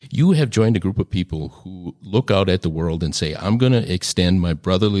You have joined a group of people who look out at the world and say, I'm going to extend my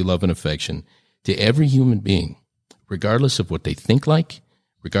brotherly love and affection to every human being, regardless of what they think like,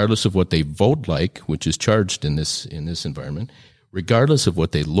 regardless of what they vote like, which is charged in this environment, regardless of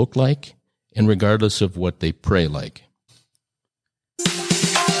what they look like, and regardless of what they pray like.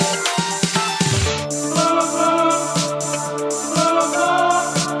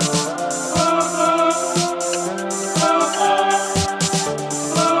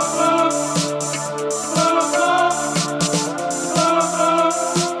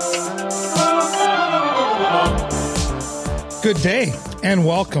 Good day and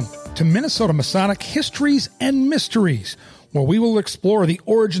welcome to Minnesota Masonic Histories and Mysteries, where we will explore the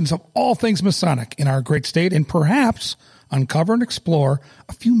origins of all things Masonic in our great state and perhaps uncover and explore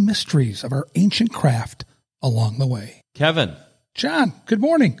a few mysteries of our ancient craft along the way. Kevin. John, good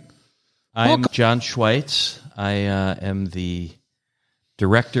morning. I'm Welcome. John Schwietz. I am the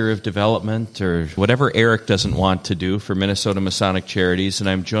Director of Development, or whatever Eric doesn't want to do, for Minnesota Masonic Charities, and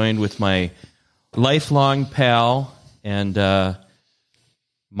I'm joined with my lifelong pal and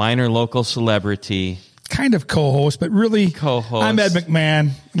minor local celebrity. Kind of co-host, but really Co-host. I'm Ed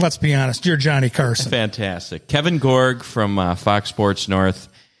McMahon. Let's be honest, you're Johnny Carson. Fantastic. Kevin Gorg from Fox Sports North,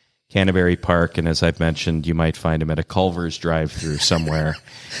 Canterbury Park, and as I've mentioned, you might find him at a Culver's drive-thru somewhere.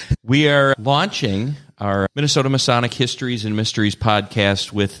 We are launching our Minnesota Masonic Histories and Mysteries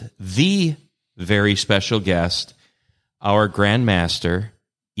podcast with the very special guest, our Grand Master,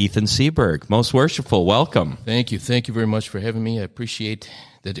 Ethan Seaberg. Most worshipful, welcome. Thank you. Thank you very much for having me. I appreciate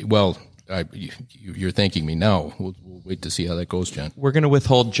that. Well, you're thanking me now. We'll wait to see how that goes, John. We're going to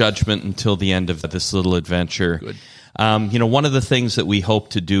withhold judgment until the end of this little adventure. Good. One of the things that we hope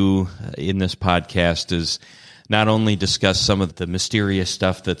to do in this podcast is not only discuss some of the mysterious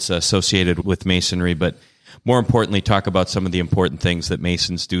stuff that's associated with Masonry, but more importantly, talk about some of the important things that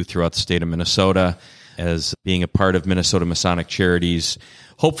Masons do throughout the state of Minnesota as being a part of Minnesota Masonic Charities.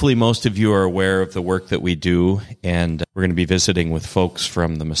 Hopefully most of you are aware of the work that we do, and we're going to be visiting with folks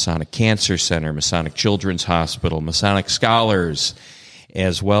from the Masonic Cancer Center, Masonic Children's Hospital, Masonic scholars,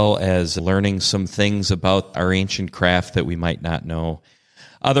 as well as learning some things about our ancient craft that we might not know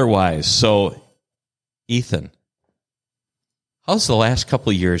otherwise. So, Ethan, how's the last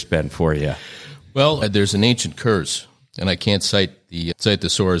couple of years been for you? Well, there's an ancient curse, and I can't cite the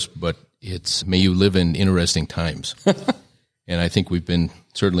source, but it's, may you live in interesting times. And I think we've been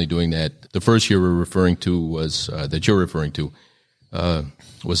certainly doing that. The first year we're referring to was, that you're referring to,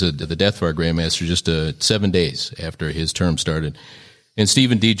 was the death of our Grandmaster just 7 days after his term started. And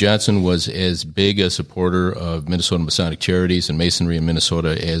Stephen D. Johnson was as big a supporter of Minnesota Masonic Charities and Masonry in Minnesota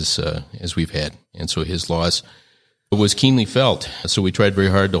as we've had. And so his loss was keenly felt. So we tried very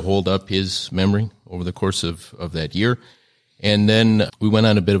hard to hold up his memory over the course of that year. And then we went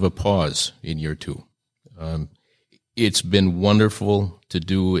on a bit of a pause in year two. It's been wonderful to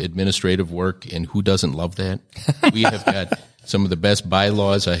do administrative work, and who doesn't love that? We have got some of the best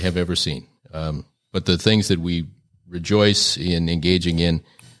bylaws I have ever seen. But the things that we rejoice in engaging in,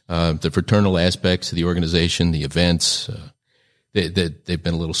 the fraternal aspects of the organization, the events, they've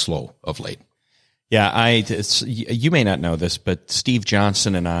been a little slow of late. Yeah, you may not know this, but Steve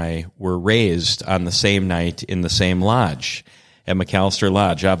Johnson and I were raised on the same night in the same lodge at McAllister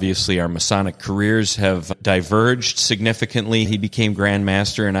Lodge. Obviously, our Masonic careers have diverged significantly. He became Grand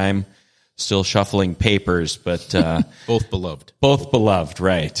Master, and I'm still shuffling papers, but Both beloved. Both beloved,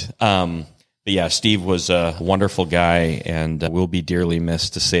 right. But yeah, Steve was a wonderful guy and will be dearly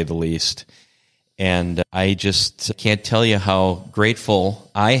missed, to say the least. And I just can't tell you how grateful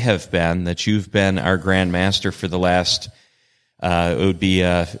I have been that you've been our Grand Master for the last, it would be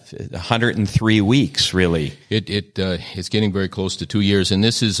 103 weeks, really. It's getting very close to 2 years, and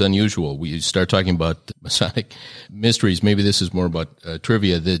this is unusual. We start talking about Masonic mysteries. Maybe this is more about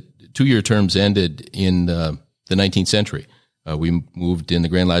trivia. The 2-year terms ended in the 19th century. We moved in the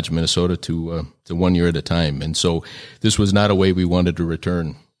Grand Lodge of Minnesota to 1 year at a time, and so this was not a way we wanted to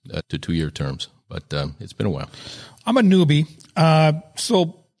return to 2-year terms. But it's been a while. I'm a newbie.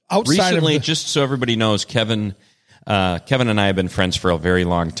 So outside recently, of just so everybody knows, Kevin and I have been friends for a very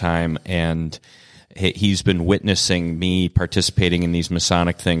long time, and he's been witnessing me participating in these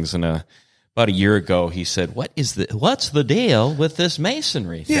Masonic things. And about a year ago, he said, "What's the deal with this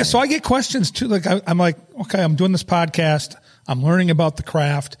Masonry thing?" Yeah, so I get questions too. Like I'm like, okay, I'm doing this podcast. I'm learning about the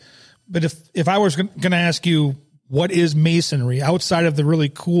craft. But if I was going to ask you, what is Masonry outside of the really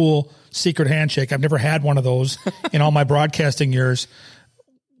cool secret handshake? I've never had one of those in all my broadcasting years.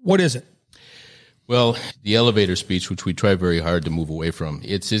 What is it? Well, the elevator speech, which we try very hard to move away from,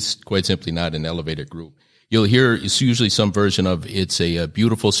 it's quite simply not an elevator group. you'll hear it's usually some version of it's a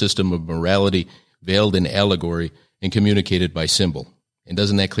beautiful system of morality veiled in allegory and communicated by symbol. And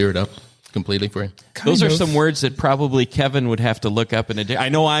doesn't that clear it up completely for you? Those are some words that probably Kevin would have to look up in a day. I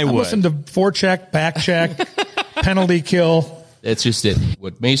know I would. Listen to forecheck, back check, penalty kill. That's just it.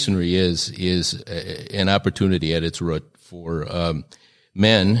 What Masonry is an opportunity at its root for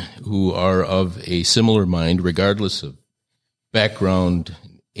men who are of a similar mind, regardless of background,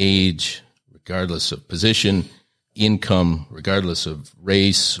 age, regardless of position, income, regardless of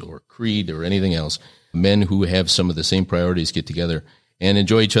race or creed or anything else. Men who have some of the same priorities get together and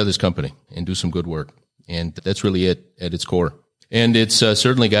enjoy each other's company and do some good work. And that's really it at its core. And it's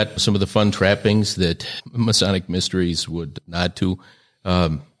certainly got some of the fun trappings that Masonic Mysteries would nod to.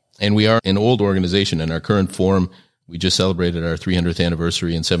 And we are an old organization. In our current form, we just celebrated our 300th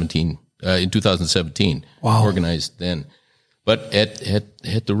anniversary in 2017. Wow. Organized then. But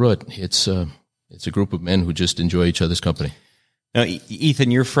at the root, it's a group of men who just enjoy each other's company. Now,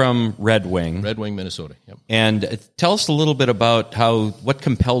 Ethan, you're from Red Wing. Red Wing, Minnesota. Yep. And tell us a little bit about what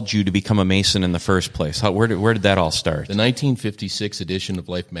compelled you to become a Mason in the first place. Where did that all start? The 1956 edition of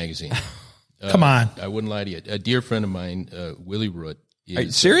Life magazine. Come on. I wouldn't lie to you. A dear friend of mine, Willie Root.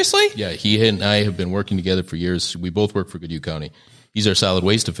 Seriously? Yeah, he and I have been working together for years. We both work for Goodhue County. He's our solid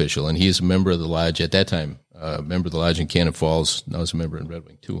waste official, and he is a member of the lodge at that time, a member of the lodge in Cannon Falls. Now he's a member in Red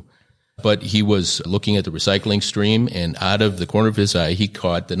Wing, too. But he was looking at the recycling stream, and out of the corner of his eye, he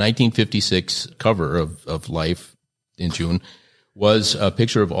caught the 1956 cover of Life in June was a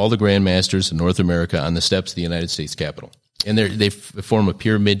picture of all the Grand Masters in North America on the steps of the United States Capitol. And they form a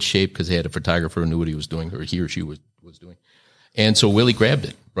pyramid shape because they had a photographer who knew what he was doing, or he or she was doing. And so Willie grabbed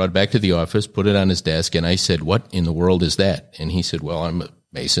it, brought it back to the office, put it on his desk, and I said, "What in the world is that?" And he said, "Well, I'm a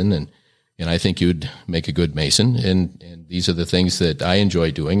Mason, and I think you'd make a good Mason, and these are the things that I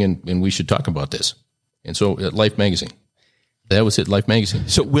enjoy doing, and we should talk about this." And so Life magazine. That was it, Life magazine.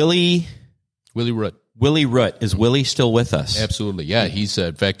 So Willie Root. Willie Root. Is Willie still with us? Absolutely, yeah. He's,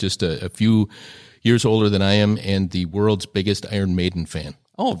 in fact, just a few years older than I am and the world's biggest Iron Maiden fan.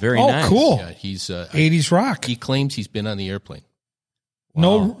 Oh, very nice. Oh, cool. Yeah, he's 80s rock. He claims he's been on the airplane.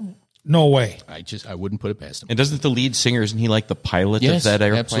 Wow. No way. I wouldn't put it past him. And doesn't the lead singer, isn't he like the pilot of that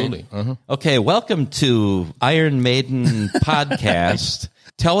airplane? Absolutely. Uh-huh. Okay, welcome to Iron Maiden podcast.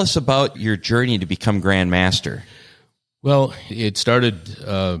 Tell us about your journey to become Grand Master. Well, it started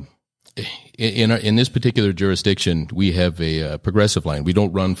in this particular jurisdiction. We have a progressive line. We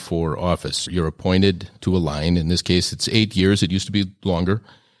don't run for office. You're appointed to a line. In this case, it's 8 years. It used to be longer.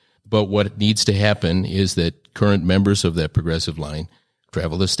 But what needs to happen is that current members of that progressive line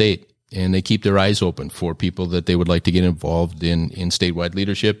travel the state, and they keep their eyes open for people that they would like to get involved in statewide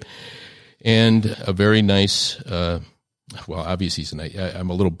leadership. And a very nice, well, obviously I'm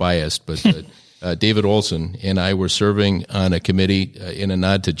a little biased, but David Olson and I were serving on a committee in a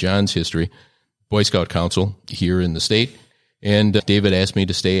nod to John's history, Boy Scout Council here in the state. And David asked me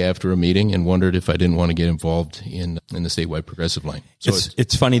to stay after a meeting and wondered if I didn't want to get involved in the statewide progressive line. So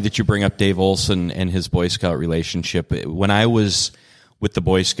it's funny that you bring up Dave Olson and his Boy Scout relationship. When I was with the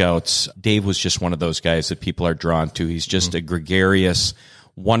Boy Scouts, Dave was just one of those guys that people are drawn to. He's just a gregarious,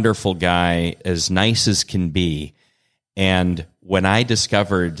 wonderful guy, as nice as can be. And when I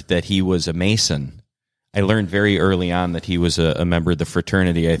discovered that he was a Mason, I learned very early on that he was a member of the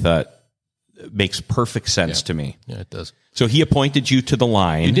fraternity. I thought, it makes perfect sense to me. Yeah, it does. So he appointed you to the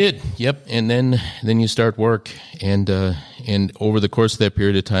line. You did, yep. And then you start work, and over the course of that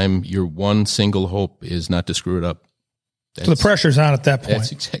period of time, your one single hope is not to screw it up. So the pressure's on at that point.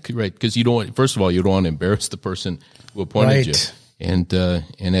 That's exactly right. Because you don't want to embarrass the person who appointed you, and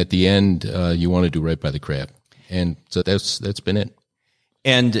at the end, you want to do right by the craft. And so that's been it.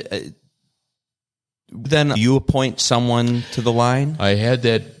 And then you appoint someone to the line? I had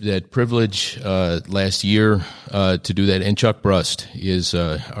that privilege last year to do that. And Chuck Brust is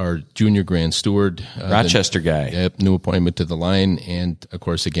our junior Grand Steward. Rochester guy. Yep, new appointment to the line. And, of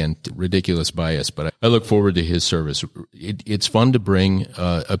course, again, ridiculous bias. But I look forward to his service. It's fun to bring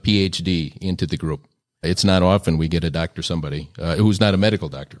a PhD into the group. It's not often we get a doctor, somebody who's not a medical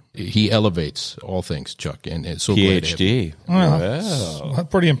doctor. He elevates all things, Chuck, and it's so PhD. Wow.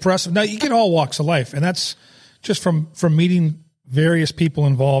 Pretty impressive. Now, you get all walks of life, and that's just from meeting various people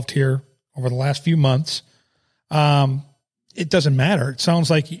involved here over the last few months. It doesn't matter. It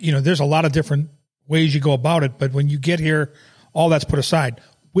sounds like, there's a lot of different ways you go about it, but when you get here, all that's put aside.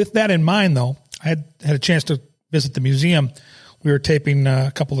 With that in mind, though, I had a chance to visit the museum. We were taping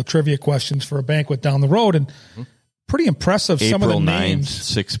a couple of trivia questions for a banquet down the road, and pretty impressive. April some of the 9th, names.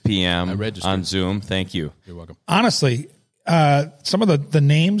 6 p.m. on Zoom. Thank you. You're welcome. Honestly, some of the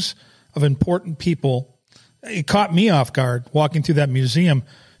names of important people it caught me off guard walking through that museum.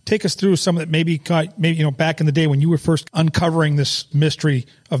 Take us through some that maybe back in the day when you were first uncovering this mystery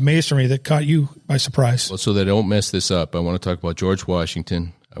of Masonry that caught you by surprise. Well, so that I don't mess this up, I want to talk about George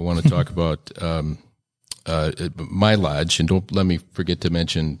Washington. I want to talk about my lodge, and don't let me forget to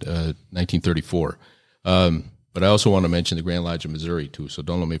mention 1934. But I also want to mention the Grand Lodge of Missouri too, so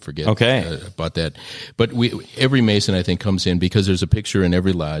don't let me forget about that. But every Mason, I think, comes in because there's a picture in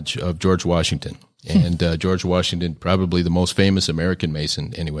every lodge of George Washington. And George Washington, probably the most famous American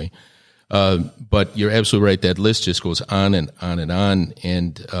Mason anyway. But you're absolutely right. That list just goes on and on and on.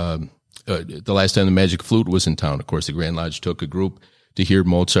 And the last time the Magic Flute was in town, of course, the Grand Lodge took a group to hear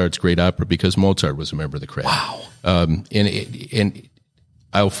Mozart's great opera because Mozart was a member of the craft. Wow. And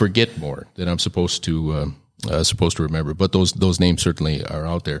I'll forget more than I'm supposed to remember. But those names certainly are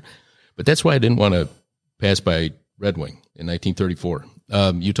out there. But that's why I didn't want to pass by Red Wing in 1934.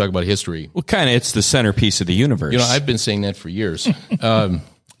 You talk about history. Well, kind of, it's the centerpiece of the universe. I've been saying that for years. Our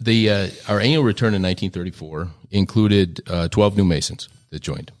annual return in 1934 included 12 new Masons that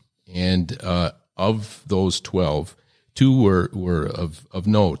joined. And of those 12, 2 were of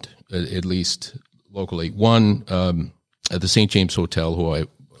note, at least locally. One at the St. James Hotel,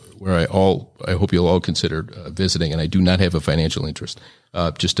 where I hope you'll all consider visiting, and I do not have a financial interest,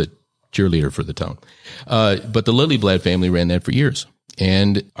 just a cheerleader for the town. But the Lillyblad family ran that for years.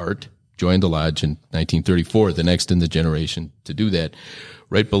 And Art joined the lodge in 1934, the next in the generation to do that.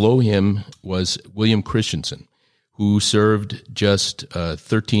 Right below him was William Christensen, who served just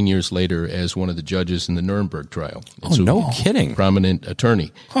 13 years later as one of the judges in the Nuremberg trial. And no kidding. Prominent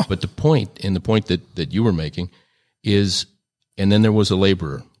attorney. Huh. But the point that you were making is, and then there was a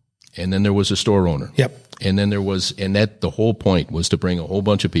laborer, and then there was a store owner. Yep. And then the whole point was to bring a whole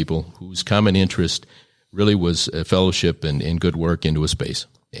bunch of people whose common interest really was a fellowship and good work into a space.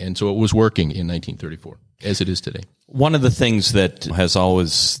 And so it was working in 1934, as it is today. One of the things that has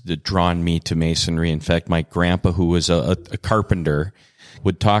always drawn me to Masonry, in fact, my grandpa, who was a carpenter,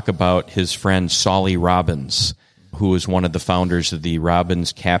 would talk about his friend Solly Robbins, who was one of the founders of the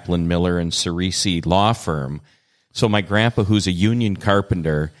Robbins, Kaplan, Miller, and Cerisi law firm. So my grandpa, who's a union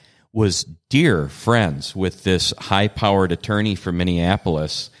carpenter, was dear friends with this high-powered attorney from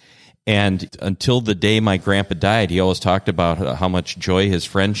Minneapolis. And until the day my grandpa died, he always talked about how much joy his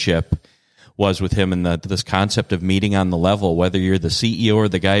friendship was with him, and this concept of meeting on the level, whether you're the CEO or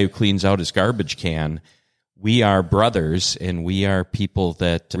the guy who cleans out his garbage can, we are brothers, and we are people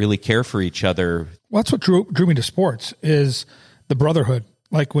that really care for each other. Well, that's what drew me to sports, is the brotherhood.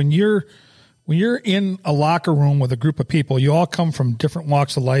 Like when you're in a locker room with a group of people, you all come from different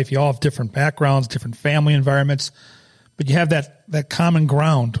walks of life, you all have different backgrounds, different family environments, but you have that common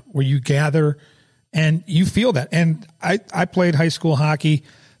ground where you gather and you feel that. And I played high school hockey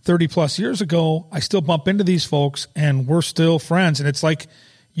 30 plus years ago. I still bump into these folks and we're still friends. And it's like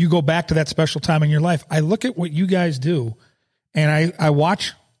you go back to that special time in your life. I look at what you guys do and I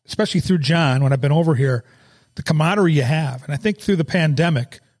watch, especially through John, when I've been over here, the camaraderie you have. And I think through the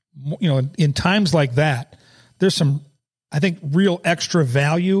pandemic, in times like that, there's some, I think, real extra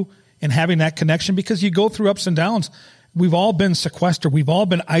value in having that connection because you go through ups and downs. We've all been sequestered. We've all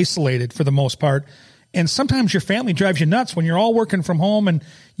been isolated for the most part. And sometimes your family drives you nuts when you're all working from home and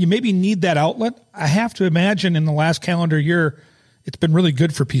you maybe need that outlet. I have to imagine in the last calendar year, it's been really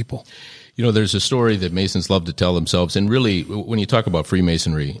good for people. There's a story that Masons love to tell themselves. And really, when you talk about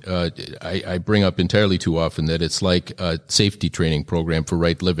Freemasonry, I bring up entirely too often that it's like a safety training program for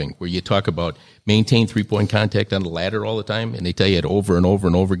right living, where you talk about maintain 3-point contact on the ladder all the time, and they tell you it over and over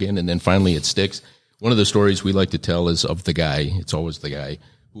and over again, and then finally it sticks. One of the stories we like to tell is of the guy, it's always the guy,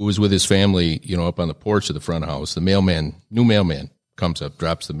 who was with his family, up on the porch of the front house. The new mailman comes up,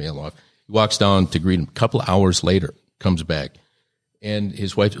 drops the mail off. He walks down to greet him. A couple hours later, comes back. And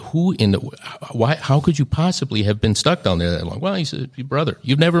his wife, how could you possibly have been stuck down there that long? Well, he's your brother.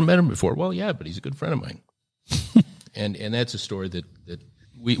 You've never met him before. Well, yeah, but he's a good friend of mine. and that's a story that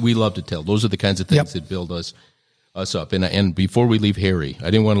we love to tell. Those are the kinds of things that build us up. And before we leave Harry,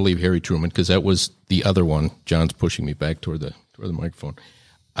 I didn't want to leave Harry Truman because that was the other one. John's pushing me back toward the microphone.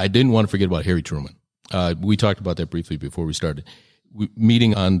 I didn't want to forget about Harry Truman. We talked about that briefly before we started.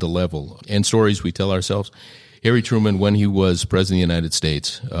 Meeting on the level and stories we tell ourselves. Harry Truman, when he was president of the United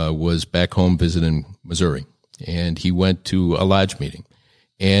States, was back home visiting Missouri, and he went to a lodge meeting,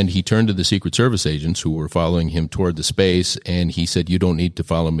 and he turned to the Secret Service agents who were following him toward the space, and he said, "You don't need to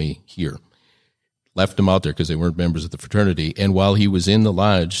follow me here." Left them out there because they weren't members of the fraternity, and while he was in the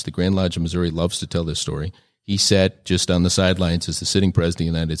lodge, the Grand Lodge of Missouri loves to tell this story, he sat just on the sidelines as the sitting president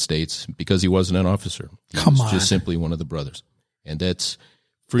of the United States because he wasn't an officer. He was just simply one of the brothers, and that's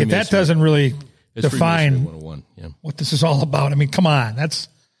Freemasonry. That doesn't really define 101. Yeah. what this is all about. I mean, come on, that's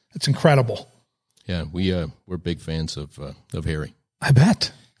incredible. Yeah, we're big fans of Harry. I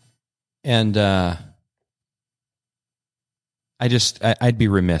bet. And I'd be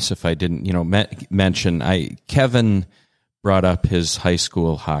remiss if I didn't, mention Kevin brought up his high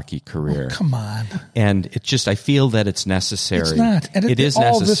school hockey career. Oh, come on. And I feel that it's necessary. It's not. And it is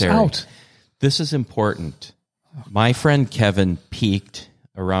all necessary. This out. This is important. My friend Kevin peaked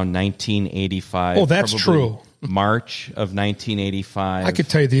around 1985. Oh, that's true. March of 1985. I could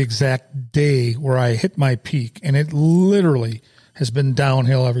tell you the exact day where I hit my peak, and it literally has been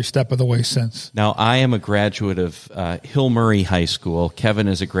downhill every step of the way since. Now, I am a graduate of Hill Murray High School. Kevin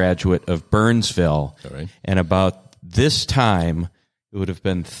is a graduate of Burnsville. All right. And about this time, it would have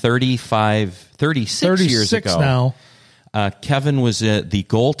been 36 years ago. Now. Kevin was the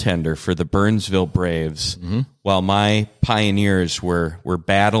goaltender for the Burnsville Braves, while my Pioneers were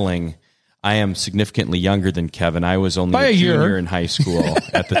battling. I am significantly younger than Kevin. I was only a junior in high school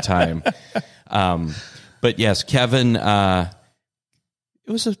at the time. But yes, Kevin, it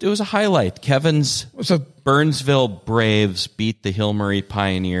was a highlight. Kevin's Burnsville Braves beat the Hill Murray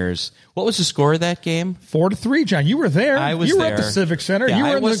Pioneers. What was the score of that game? 4-3, John. You were there. I was there. You were there. at the Civic Center. Yeah,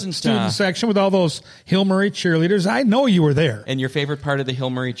 you were in the student section with all those Hill Murray cheerleaders. I know you were there. And your favorite part of the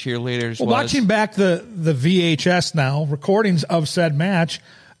Hill Murray cheerleaders was? Watching back the VHS now, recordings of said match,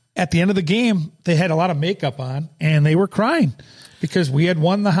 at the end of the game, they had a lot of makeup on, and they were crying because we had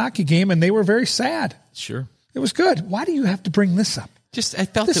won the hockey game, and they were very sad. Sure. It was good. Why do you have to bring this up? I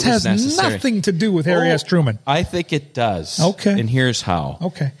felt this it was necessary. This has nothing to do with Harry S. Truman. I think it does. Okay. And here's how.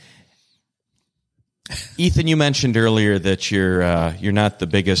 Okay. Ethan, you mentioned earlier that you're not the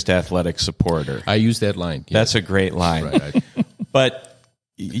biggest athletic supporter. I use that line. Yeah. That's a great line. Right. But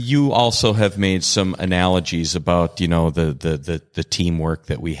you also have made some analogies about, the teamwork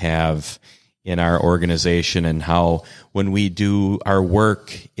that we have in our organization and how when we do our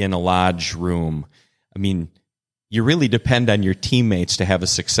work in a lodge room, I mean, you really depend on your teammates to have a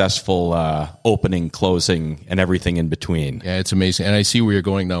successful opening, closing, and everything in between. Yeah, it's amazing. And I see where you're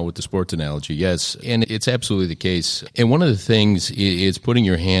going now with the sports analogy. Yes, and it's absolutely the case. And one of the things is putting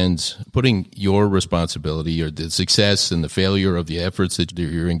your responsibility or the success and the failure of the efforts that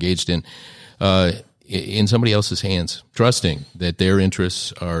you're engaged in somebody else's hands, trusting that their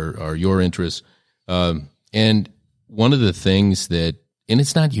interests are your interests. And one of the things that, and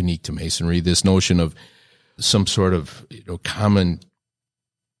it's not unique to Masonry, this notion of some sort of common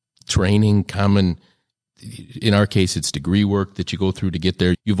training, in our case, it's degree work that you go through to get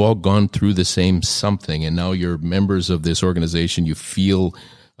there. You've all gone through the same something, and now you're members of this organization. You feel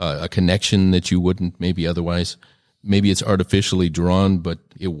a connection that you wouldn't maybe otherwise. Maybe it's artificially drawn, but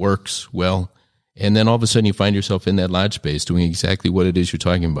it works well. And then all of a sudden you find yourself in that lodge space doing exactly what it is you're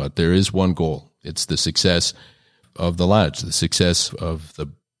talking about. There is one goal. It's the success of the lodge, the success of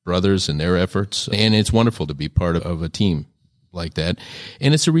the brothers and their efforts. And it's wonderful to be part of a team like that.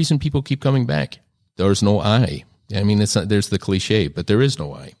 And it's the reason people keep coming back. There's no I. I mean, it's not, there's the cliche, but there is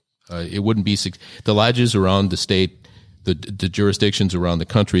no I. It wouldn't be the lodges around the state, the jurisdictions around the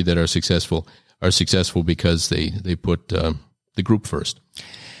country that are successful because they put the group first.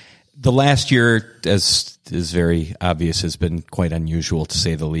 The last year, as is very obvious, has been quite unusual to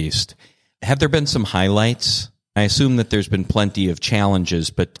say the least. Have there been some highlights? I assume that there's been plenty of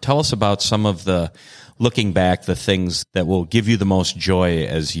challenges, but tell us about some of the, looking back, the things that will give you the most joy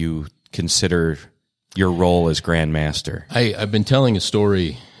as you consider your role as Grand Master. I've been telling a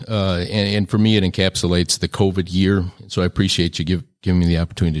story, and for me it encapsulates the COVID year, so I appreciate you giving me the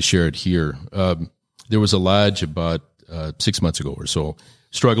opportunity to share it here. There was a lodge about 6 months ago or so,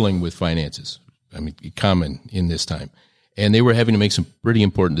 struggling with finances. I mean, common in this time. And they were having to make some pretty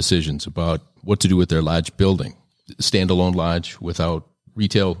important decisions about what to do with their lodge building, standalone lodge without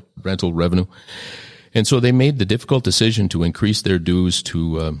retail rental revenue. And so they made the difficult decision to increase their dues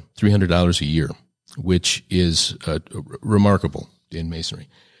to $300 a year, which is remarkable in Masonry.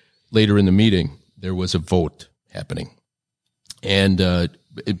 Later in the meeting, there was a vote happening. And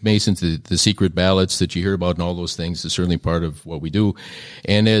Masons, the secret ballots that you hear about and all those things is certainly part of what we do.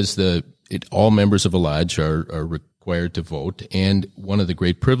 And as all members of a lodge are required to vote, and one of the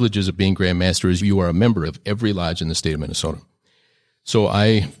great privileges of being Grand Master is you are a member of every lodge in the state of Minnesota. So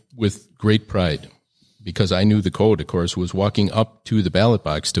I, with great pride, because I knew the code, of course, was walking up to the ballot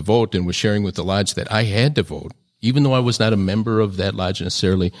box to vote and was sharing with the lodge that I had to vote. Even though I was not a member of that lodge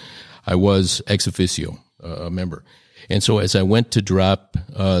necessarily, I was ex officio, a member. And so as I went to drop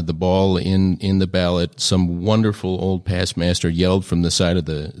the ball in the ballot, some wonderful old past master yelled from the side of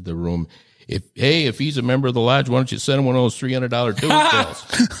the room, if he's a member of the lodge, why don't you send him one of those $300 dues bills?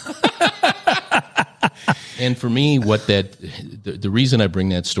 And for me, the reason I bring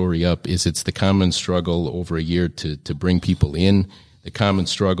that story up is it's the common struggle over a year to bring people in, the common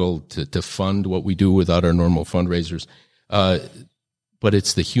struggle to fund what we do without our normal fundraisers. But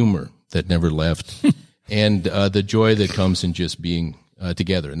it's the humor that never left and the joy that comes in just being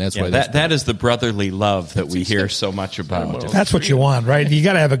together. And that's why that is the brotherly love that we hear so much about. That's what you want, right? You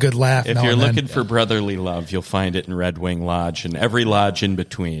got to have a good laugh. If you're looking for brotherly love, you'll find it in Red Wing Lodge and every lodge in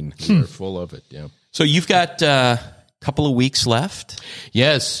between. We're full of it, yeah. So you've got a couple of weeks left?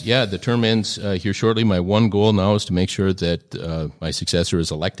 Yes, yeah. The term ends here shortly. My one goal now is to make sure that my successor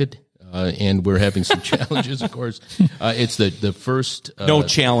is elected. And we're having some challenges, of course. It's the first. No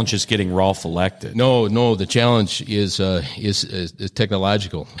challenge is getting Rolf elected. No. The challenge is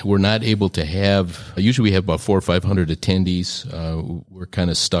technological. We're not able to have. Usually, we have about 400 or 500 attendees. We're kind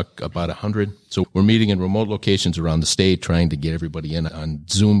of stuck about 100. So we're meeting in remote locations around the state, trying to get everybody in on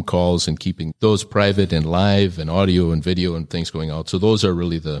Zoom calls and keeping those private and live and audio and video and things going out. So those are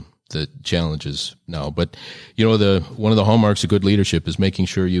really the challenges now. But, one of the hallmarks of good leadership is making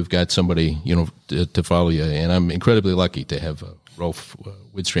sure you've got somebody, to follow you. And I'm incredibly lucky to have Rolf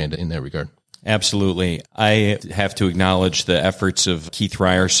Widstrand in that regard. Absolutely. I have to acknowledge the efforts of Keith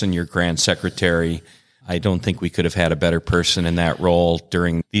Ryerson, your Grand Secretary. I don't think we could have had a better person in that role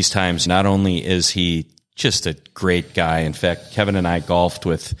during these times. Not only is he just a great guy. In fact, Kevin and I golfed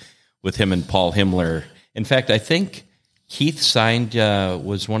with him and Paul Himmler. In fact, I think Keith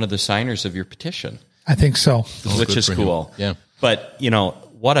was one of the signers of your petition. I think so. Which is cool. Him. Yeah. But,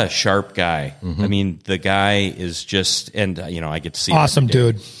 what a sharp guy. Mm-hmm. I mean, the guy is just, and, I get to see awesome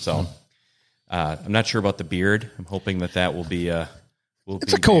dude. So I'm not sure about the beard. I'm hoping that will be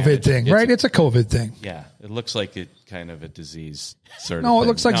it's a COVID thing, right? It's a COVID thing. Yeah. It looks like it kind of a disease sort of No, thing. it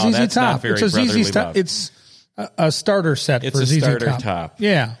looks like ZZ Top. It's a ZZ Top. It's a starter set for ZZ Top. It's a starter top.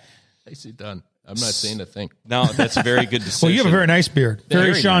 Yeah. Nicely done. I'm not saying a thing. No, that's a very good decision. Well, you have a very nice beard.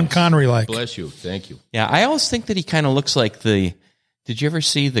 Very Sean nice. Connery-like. Bless you. Thank you. Yeah, I always think that he kind of looks like did you ever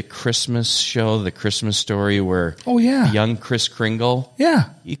see the Christmas show, The Christmas Story, where young Kris Kringle?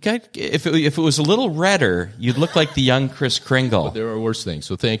 Yeah. If it was a little redder, you'd look like the young Kris Kringle. But there are worse things,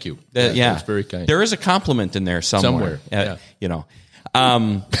 so thank you. Yeah. That's very kind. There is a compliment in there somewhere. Yeah.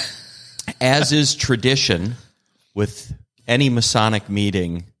 As is tradition with any Masonic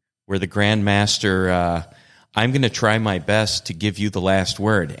meeting where the Grand Master, I'm going to try my best to give you the last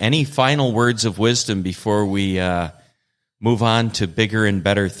word. Any final words of wisdom before we move on to bigger and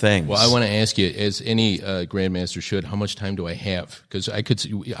better things? Well, I want to ask you, as any Grand Master should, how much time do I have? Because I could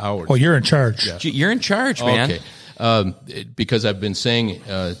see hours. Well, you're in charge. Yeah. You're in charge, man. Okay. Because I've been saying,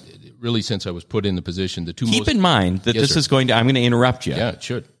 really since I was put in the position, Keep in mind that this is I'm going to interrupt you. Yeah, it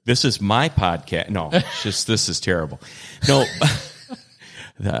should. This is my podcast. No, this is terrible. No.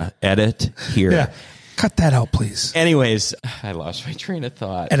 Edit here. Yeah. Cut that out, please. Anyways, I lost my train of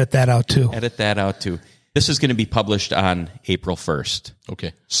thought. Edit that out, too. This is going to be published on April 1st.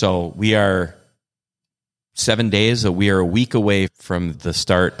 Okay. So we are 7 days, we are a week away from the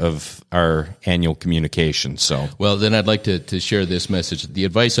start of our annual communication. So, well, then I'd like to share this message. The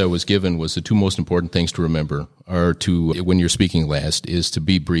advice I was given was the two most important things to remember are when you're speaking last, is to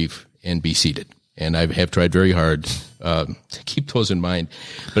be brief and be seated. And I have tried very hard to keep those in mind.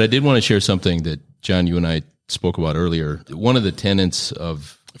 But I did want to share something that, John, you and I spoke about earlier. One of the tenets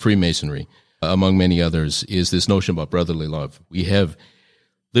of Freemasonry, among many others, is this notion about brotherly love. We have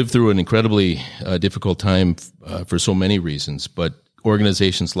lived through an incredibly difficult time for so many reasons, but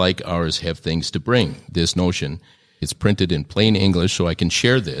organizations like ours have things to bring this notion. It's printed in plain English, so I can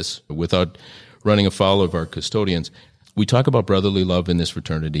share this without running afoul of our custodians. We talk about brotherly love in this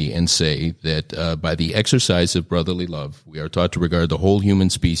fraternity and say that by the exercise of brotherly love, we are taught to regard the whole human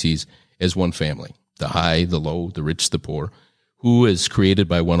species as one family, the high, the low, the rich, the poor, who is created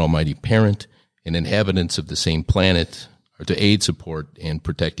by one almighty parent and inhabitants of the same planet are to aid, support, and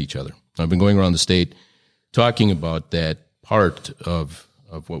protect each other. I've been going around the state talking about that part of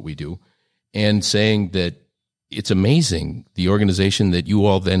what we do and saying that it's amazing, the organization that you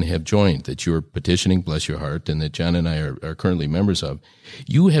all then have joined, that you're petitioning, bless your heart, and that John and I are currently members of.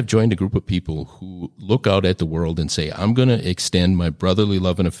 You have joined a group of people who look out at the world and say, I'm going to extend my brotherly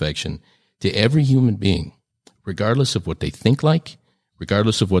love and affection to every human being, regardless of what they think like,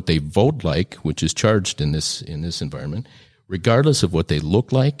 regardless of what they vote like, which is charged in this environment, regardless of what they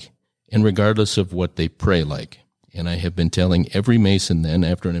look like, and regardless of what they pray like. And I have been telling every Mason then,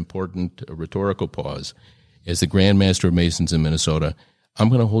 after an important rhetorical pause, as the Grand Master of Masons in Minnesota, I'm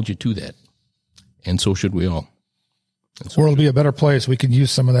going to hold you to that. And so should we all. The world will be a better place. We can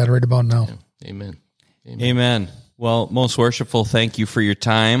use some of that right about now. Yeah. Amen. Amen. Well, most worshipful, thank you for your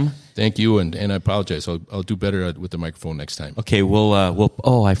time. Thank you, and I apologize. I'll do better with the microphone next time. Okay, we'll.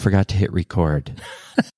 Oh, I forgot to hit record.